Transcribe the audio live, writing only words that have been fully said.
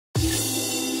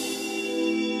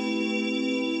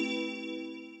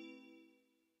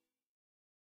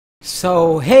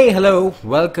So hey, hello,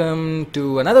 welcome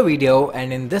to another video,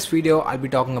 and in this video I'll be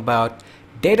talking about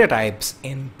data types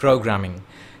in programming.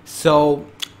 So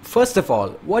first of all,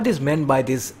 what is meant by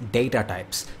these data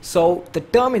types? So the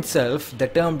term itself, the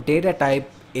term data type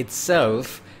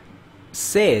itself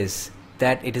says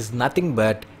that it is nothing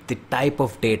but the type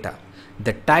of data.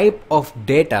 The type of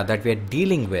data that we are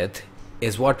dealing with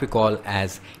is what we call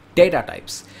as data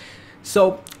types.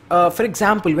 So for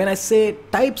example, when I say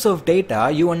types of data,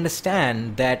 you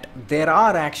understand that there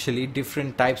are actually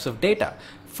different types of data.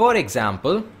 For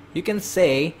example, you can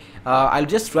say I'll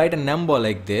just write a number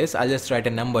like this. I'll just write a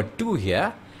number 2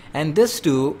 here, and this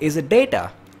 2 is a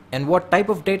data. And what type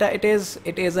of data it is?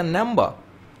 It is a number,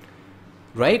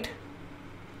 right?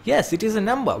 Yes, it is a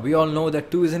number. We all know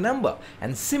that 2 is a number.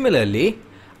 And similarly,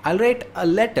 I'll write a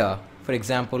letter. For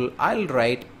example, I'll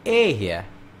write A here,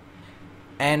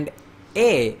 and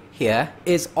A here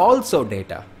is also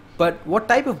data. But what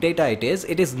type of data it is?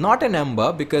 It is not a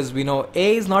number, because we know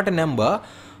A is not a number.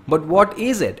 But what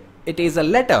is it? It is a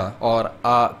letter or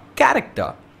a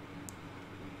character,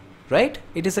 right?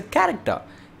 It is a character.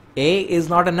 A is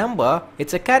not a number,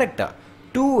 it's a character.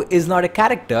 2 is not a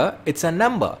character, it's a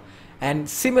number. And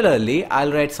similarly,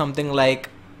 I'll write something like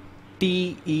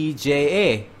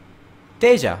T-E-J-A,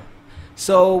 Teja.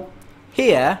 So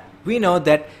here we know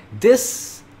that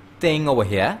this thing over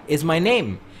here is my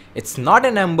name. It's not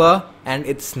a number and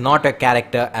it's not a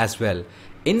character as well.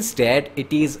 Instead,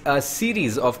 it is a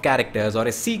series of characters or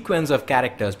a sequence of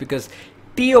characters, because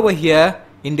T over here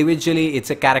individually it's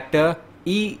a character,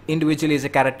 E individually is a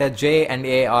character, J and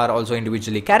A are also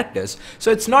individually characters.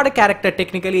 So it's not a character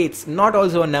technically, it's not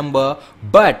also a number,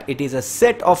 but it is a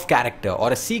set of character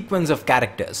or a sequence of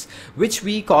characters which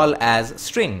we call as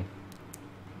string.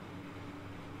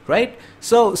 Right?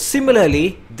 So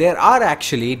similarly, there are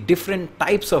actually different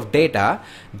types of data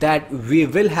that we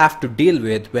will have to deal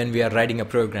with when we are writing a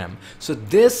program. So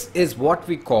this is what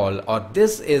we call, or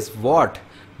this is what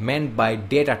meant by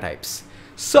data types.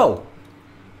 So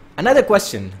another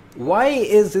question, why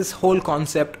is this whole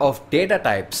concept of data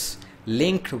types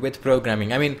linked with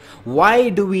programming? I mean, why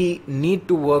do we need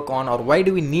to work on, or why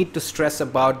do we need to stress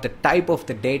about the type of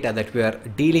the data that we are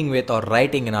dealing with or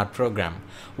writing in our program?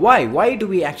 Why do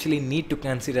we actually need to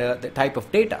consider the type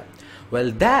of data? Well,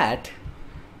 that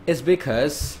is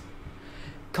because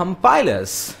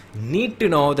compilers need to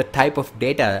know the type of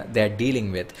data they're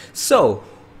dealing with. So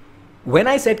when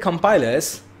I said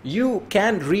compilers, you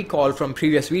can recall from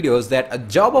previous videos that a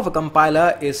job of a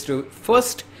compiler is to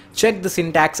first check the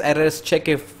syntax errors, check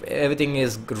if everything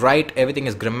is right, everything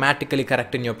is grammatically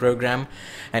correct in your program,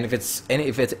 and if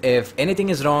anything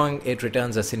is wrong, it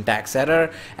returns a syntax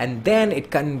error, and then it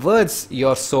converts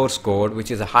your source code,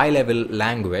 which is a high level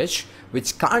language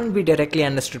which can't be directly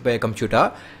understood by a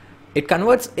computer. It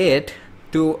converts it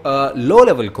to a low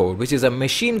level code, which is a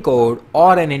machine code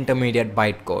or an intermediate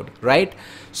byte code, right?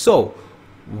 So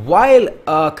while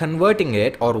converting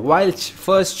it, or while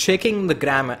first checking the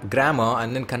grammar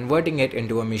and then converting it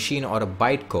into a machine or a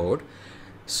byte code,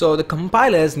 so the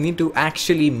compilers need to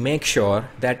actually make sure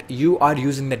that you are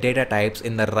using the data types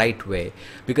in the right way,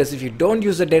 because if you don't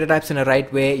use the data types in the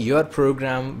right way, your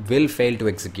program will fail to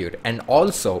execute. And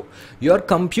also, your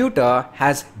computer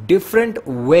has different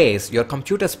ways, your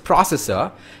computer's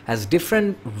processor has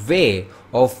different way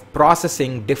of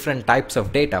processing different types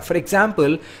of data. For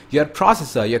example, your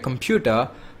processor, your computer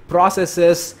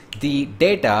processes the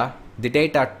data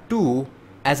 2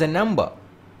 as a number,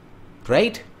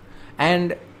 right?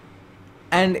 And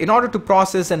in order to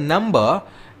process a number,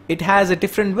 it has a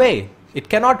different way. It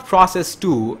cannot process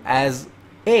 2 as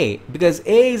A, because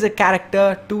A is a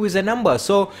character, 2 is a number.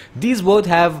 So these both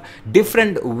have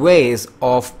different ways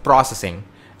of processing.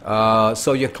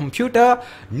 So your computer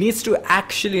needs to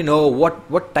actually know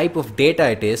what type of data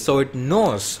it is, so it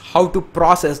knows how to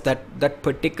process that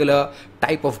particular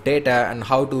type of data, and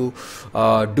how to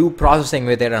do processing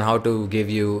with it, and how to give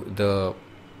you the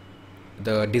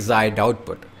desired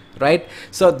output, right?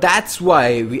 So that's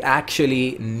why we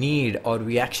actually need, or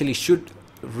we actually should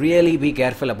really be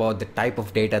careful about the type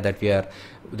of data that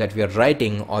we are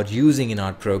writing or using in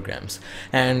our programs.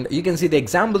 And you can see the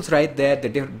examples right there.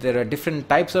 There are different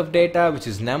types of data, which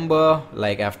is number,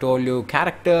 like I've told you,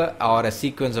 character, or a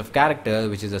sequence of characters,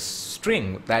 which is a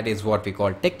string. That is what we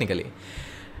call technically,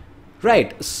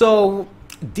 right? So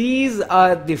these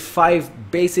are the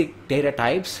 5 basic data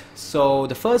types. So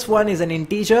the first one is an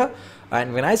integer,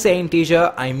 and when I say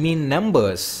integer, I mean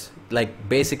numbers, like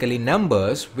basically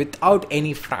numbers without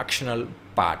any fractional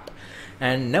part.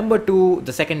 And number 2,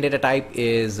 the second data type,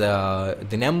 is the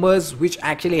numbers which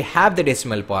actually have the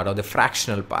decimal part or the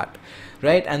fractional part,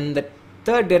 right? And the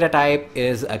Third data type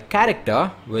is a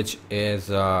character, which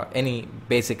is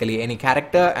basically any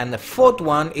character, and the fourth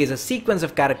one is a sequence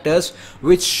of characters,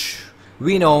 which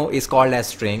we know is called as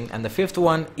string, and the fifth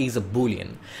one is a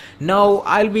Boolean. Now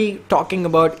I'll be talking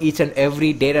about each and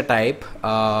every data type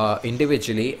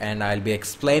individually, and I'll be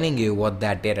explaining you what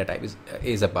that data type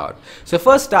is about. So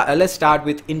first let's start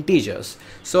with integers.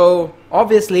 So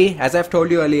obviously, as I've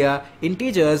told you earlier,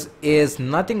 integers is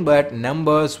nothing but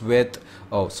numbers with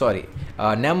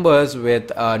numbers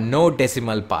with no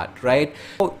decimal part, right?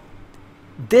 So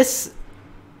this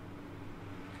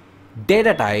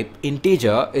data type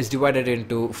integer is divided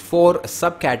into 4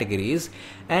 subcategories.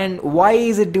 And why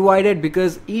is it divided?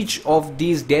 Because each of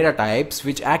these data types,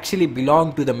 which actually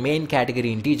belong to the main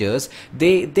category integers,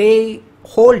 they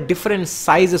hold different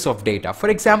sizes of data. For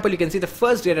example, you can see the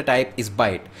first data type is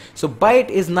byte. So byte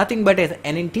is nothing but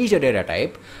an integer data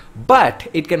type, but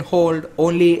it can hold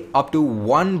only up to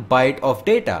 1 byte of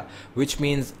data, which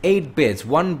means 8 bits.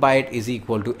 1 byte is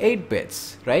equal to 8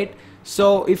 bits, right?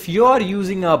 So if you are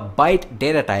using a byte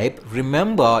data type,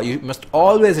 remember, you must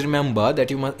always remember that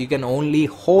you can only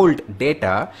hold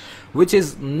data which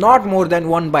is not more than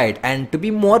 1 byte, and to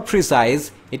be more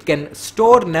precise, it can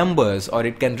store numbers, or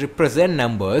it can represent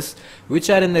numbers which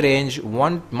are in the range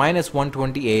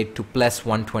 -128 to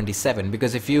 +127,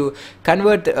 because if you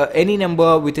convert any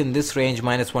number within this range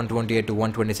 -128 to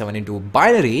 127 into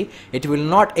binary, it will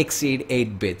not exceed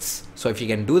 8 bits. So if you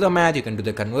can do the math, you can do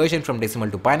the conversion from decimal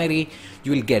to binary,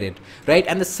 you will get it, right?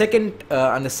 And the second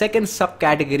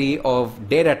subcategory of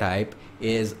data type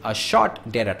is a short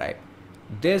data type.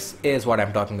 This is what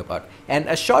I'm talking about. And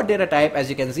a short data type, as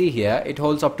you can see here, it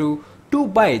holds up to 2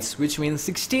 bytes, which means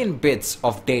 16 bits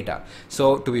of data.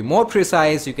 So to be more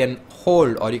precise, you can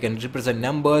hold, or you can represent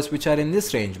numbers which are in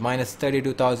this range,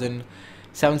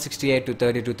 -32,768 to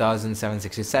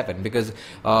 32,767, because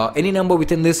any number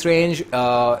within this range,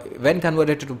 when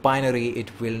converted to binary, it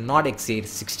will not exceed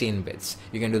 16 bits.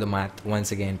 You can do the math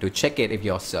once again to check it if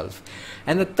yourself.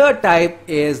 And the third type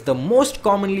is the most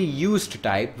commonly used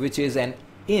type, which is an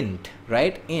int,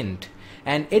 right? Int.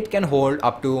 And it can hold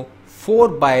up to 4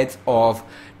 bytes of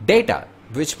data,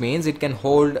 which means it can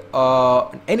hold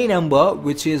any number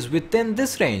which is within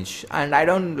this range. And I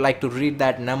don't like to read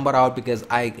that number out because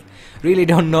I really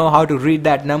don't know how to read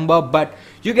that number, but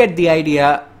you get the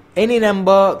idea. Any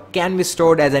number can be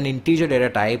stored as an integer data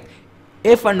type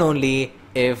if and only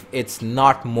if it's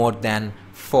not more than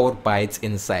 4 bytes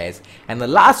in size. And the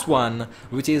last one,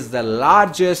 which is the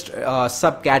largest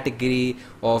subcategory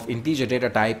of integer data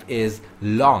type, is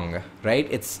long, right?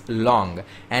 It's long,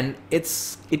 and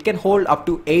it can hold up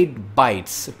to 8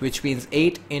 bytes, which means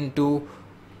 8 into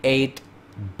 8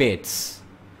 bits,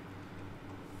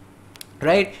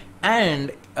 right?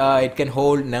 And it can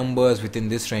hold numbers within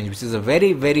this range, which is a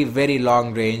very, very, very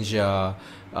long range,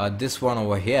 this one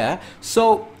over here.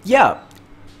 So yeah,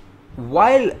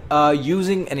 while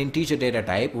using an integer data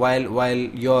type, while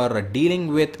you're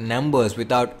dealing with numbers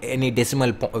without any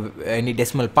decimal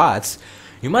parts,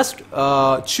 you must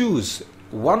choose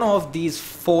one of these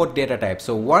 4 data types.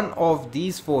 So one of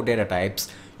these 4 data types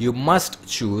you must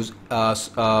choose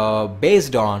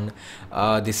based on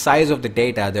the size of the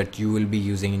data that you will be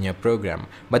using in your program.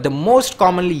 But the most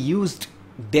commonly used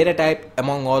data type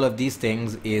among all of these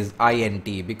things is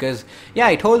int, because yeah,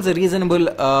 it holds a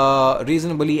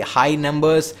reasonably high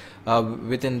numbers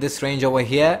within this range over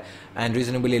here, and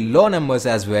reasonably low numbers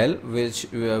as well, which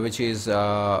is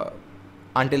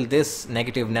until this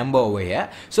negative number over here.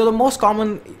 So the most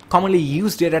commonly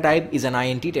used data type is an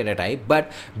int data type,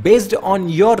 but based on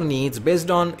your needs,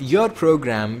 based on your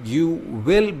program, you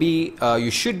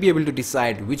should be able to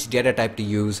decide which data type to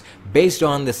use based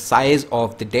on the size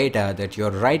of the data that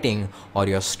you're writing or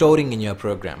you're storing in your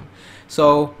program.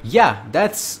 So yeah,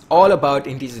 that's all about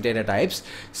integer data types.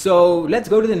 So let's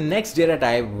go to the next data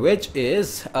type, which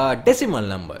is decimal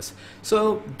numbers.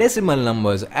 So decimal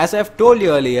numbers, as I've told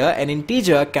you earlier, an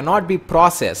integer cannot be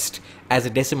processed as a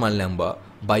decimal number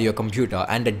by your computer,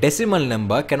 and a decimal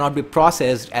number cannot be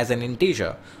processed as an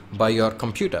integer by your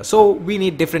computer. So we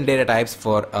need different data types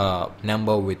for a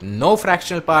number with no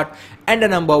fractional part and a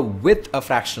number with a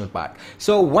fractional part.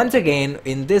 So once again,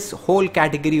 in this whole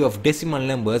category of decimal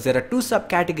numbers, there are 2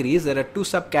 subcategories.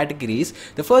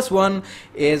 The first one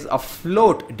is a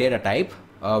float data type.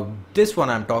 This one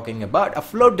I'm talking about, a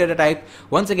float data type.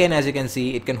 Once again, as you can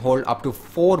see, it can hold up to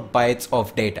 4 bytes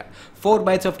of data. 4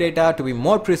 bytes of data, to be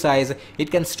more precise. It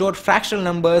can store fractional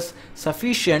numbers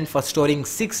sufficient for storing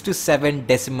 6 to 7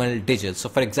 decimal digits. So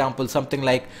for example, something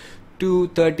like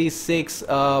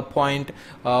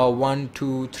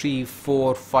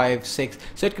 236.12345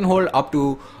 so it can hold up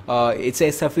to it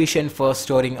says sufficient for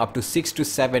storing up to 6 to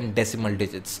 7 decimal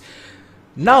digits.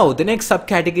 Now the next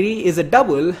subcategory is a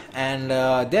double, and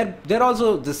they're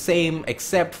also the same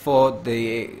except for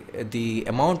the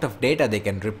amount of data they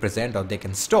can represent or they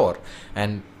can store,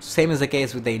 and same is the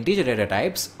case with the integer data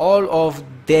types. All of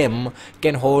them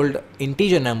can hold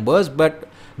integer numbers, but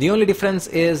the only difference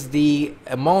is the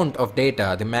amount of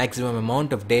data, the maximum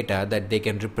amount of data that they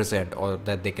can represent or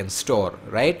that they can store,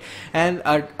 right? And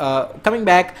coming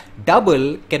back,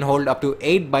 double can hold up to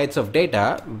 8 bytes of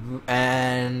data,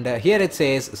 and here it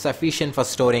says sufficient for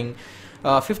storing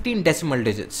 15 decimal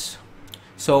digits.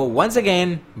 So once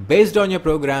again, based on your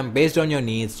program, based on your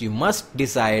needs, you must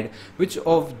decide which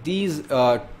of these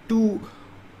two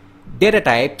data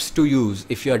types to use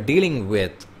if you are dealing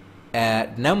with a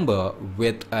number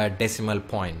with a decimal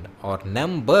point or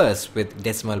numbers with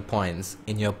decimal points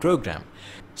in your program.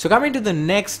 So coming to the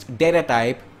next data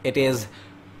type, it is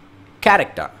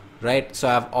character, right? So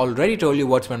I've already told you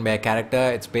what's meant by a character.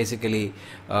 It's basically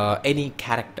any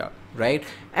character, right?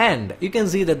 And you can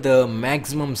see that the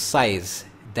maximum size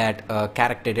that a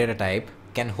character data type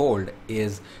can hold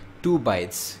is 2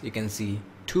 bytes. You can see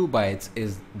 2 bytes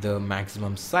is the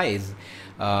maximum size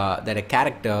that a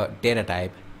character data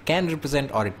type can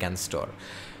represent or it can store.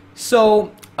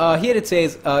 So here it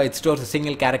says it stores a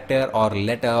single character or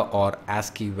letter or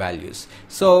ASCII values.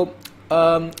 So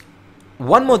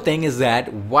one more thing is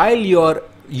that while you're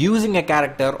using a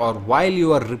character or while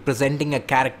you are representing a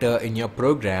character in your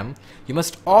program, you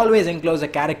must always enclose a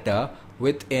character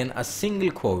within a single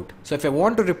quote. So if I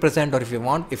want to represent, or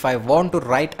if I want to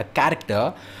write a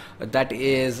character that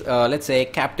is let's say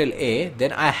capital A,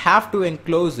 then I have to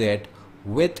enclose it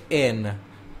within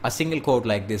a single quote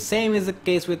like this. Same is the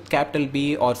case with capital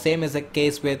B, or same is the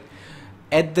case with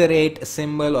 @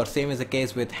 symbol, or same is the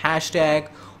case with hashtag,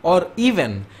 or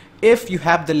even if you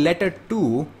have the letter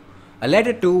 2, a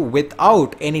letter 2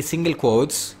 without any single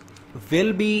quotes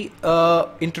will be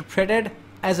interpreted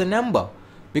as a number,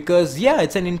 because yeah,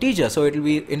 it's an integer, so it will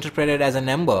be interpreted as a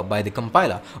number by the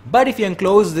compiler. But if you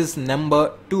enclose this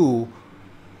number 2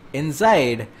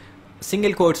 inside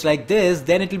single quotes like this,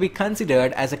 then it will be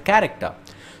considered as a character.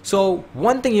 So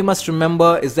one thing you must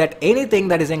remember is that anything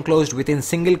that is enclosed within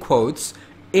single quotes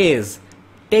is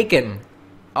taken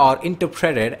or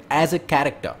interpreted as a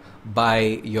character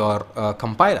by your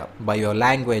compiler, by your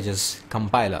language's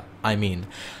compiler, I mean.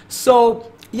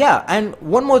 So yeah, and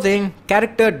one more thing,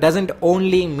 character doesn't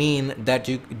only mean that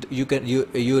you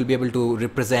will be able to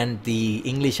represent the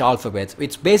English alphabets.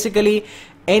 It's basically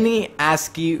any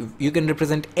ASCII. You can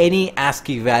represent any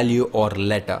ASCII value or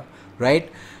letter, right?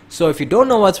 So if you don't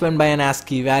know what's meant by an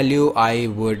ASCII value, I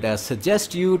would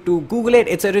suggest you to Google it.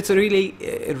 It's a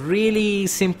really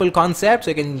simple concept.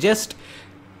 So you can just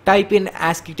type in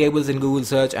ASCII tables in Google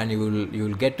search, and you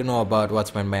will get to know about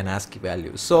what's meant by an ASCII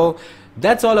value. So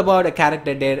that's all about a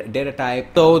character data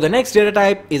type. So the next data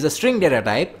type is a string data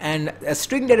type, and a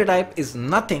string data type is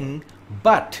nothing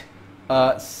but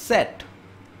a set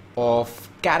of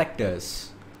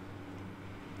characters.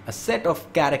 A set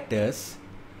of characters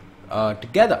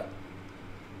together.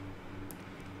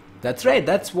 That's right,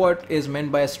 that's what is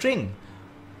meant by a string,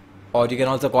 or you can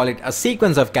also call it a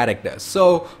sequence of characters.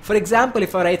 So for example,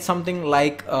 if I write something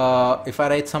like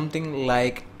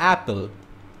apple,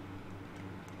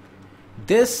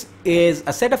 this is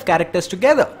a set of characters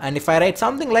together. And if I write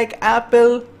something like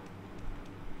apple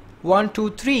 1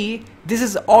 2 3, this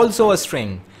is also a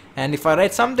string. And if I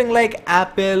write something like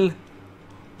apple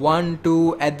 1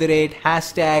 2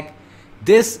 #hashtag,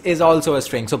 this is also a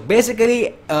string. So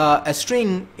basically a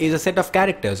string is a set of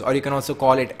characters, or you can also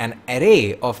call it an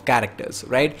array of characters,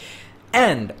 right?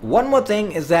 And one more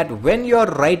thing is that when you're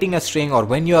writing a string, or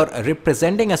when you're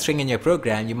representing a string in your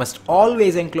program, you must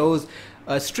always enclose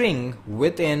a string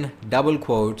within double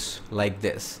quotes like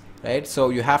this, right? So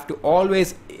you have to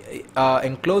always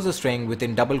enclose a string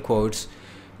within double quotes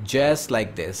just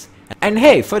like this. And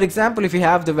hey, for example, if you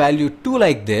have the value 2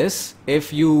 like this,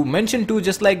 if you mention 2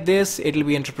 just like this, it will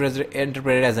be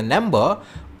interpreted as a number.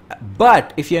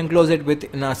 But if you enclose it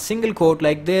within a single quote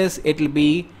like this, it will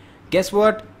be, guess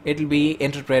what? It will be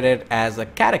interpreted as a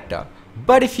character.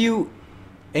 But if you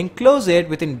enclose it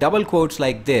within double quotes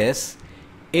like this,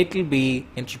 it will be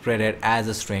interpreted as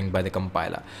a string by the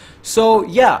compiler. So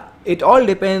yeah, it all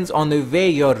depends on the way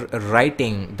you're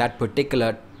writing that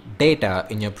particular data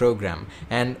in your program.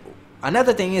 And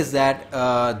another thing is that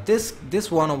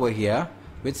this one over here,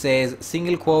 which says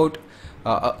single quote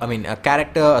a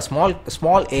character, a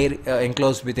small area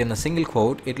enclosed within a single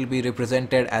quote, it will be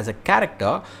represented as a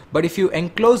character. But if you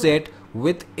enclose it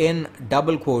within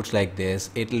double quotes like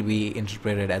this, it will be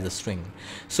interpreted as a string.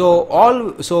 So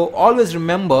always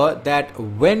remember that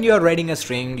when you're writing a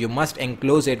string, you must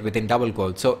enclose it within double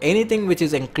quotes. So anything which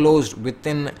is enclosed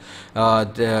within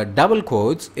the double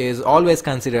quotes is always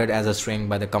considered as a string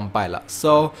by the compiler.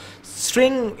 So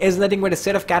string is nothing but a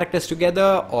set of characters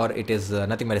together, or it is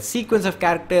nothing but a sequence of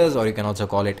characters, or you can also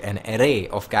call it an array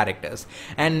of characters,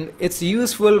 and it's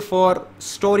useful for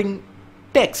storing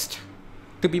text.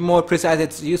 To be more precise,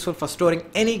 it's useful for storing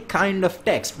any kind of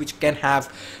text, which can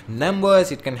have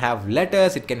numbers, it can have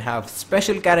letters, it can have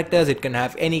special characters, it can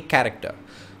have any character.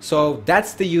 So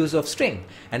that's the use of string.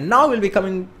 And now we'll be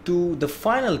coming to the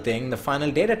final thing, the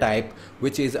final data type,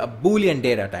 which is a Boolean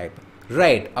data type.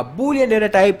 Right, a Boolean data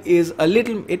type is a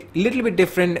little bit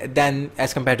different than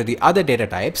as compared to the other data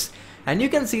types, and you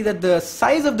can see that the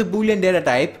size of the Boolean data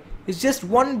type is just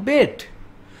 1 bit.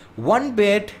 1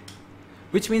 bit,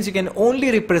 which means you can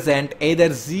only represent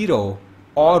either 0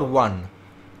 or 1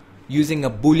 using a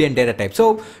Boolean data type.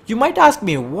 So you might ask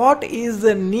me, what is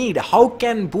the need? How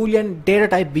can Boolean data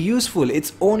type be useful?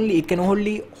 It can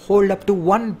only hold up to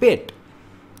 1 bit.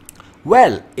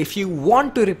 Well, if you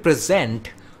want to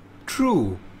represent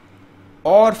true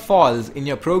or false in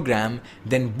your program,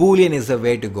 then Boolean is the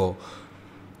way to go,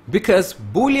 because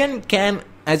Boolean can,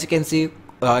 as you can see,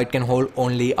 it can hold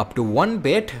only up to 1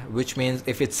 bit, which means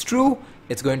if it's true,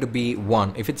 it's going to be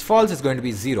 1. If it's false, it's going to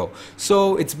be 0.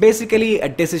 So it's basically a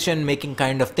decision making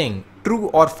kind of thing. True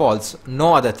or false,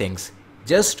 no other things.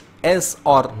 Just yes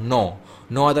or no.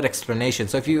 No other explanation.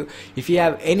 So if you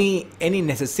have any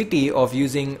necessity of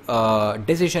using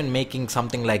decision making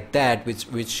something like that,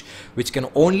 which can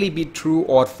only be true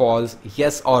or false,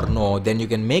 yes or no, then you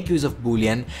can make use of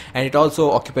Boolean, and it also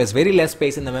occupies very less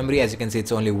space in the memory. As you can see,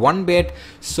 it's only 1 bit.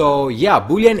 So yeah,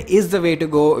 Boolean is the way to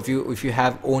go if you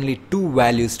have only 2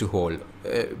 values to hold.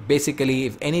 Basically,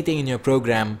 if anything in your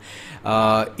program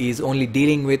is only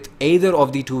dealing with either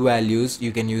of the 2 values,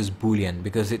 you can use Boolean,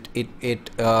 because it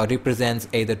represents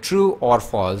either true or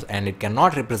false, and it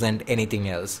cannot represent anything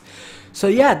else. So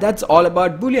yeah, that's all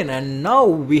about Boolean. And now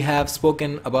we have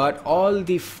spoken about all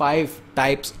the 5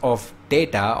 types of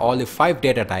data, all the 5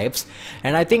 data types,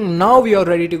 and I think now we are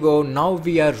ready to go. Now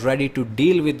we are ready to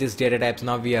deal with these data types.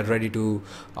 Now we are ready to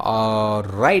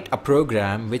write a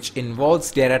program which involves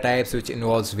data types, which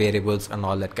involves variables and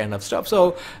all that kind of stuff.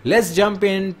 So let's jump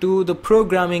into the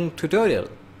programming tutorial.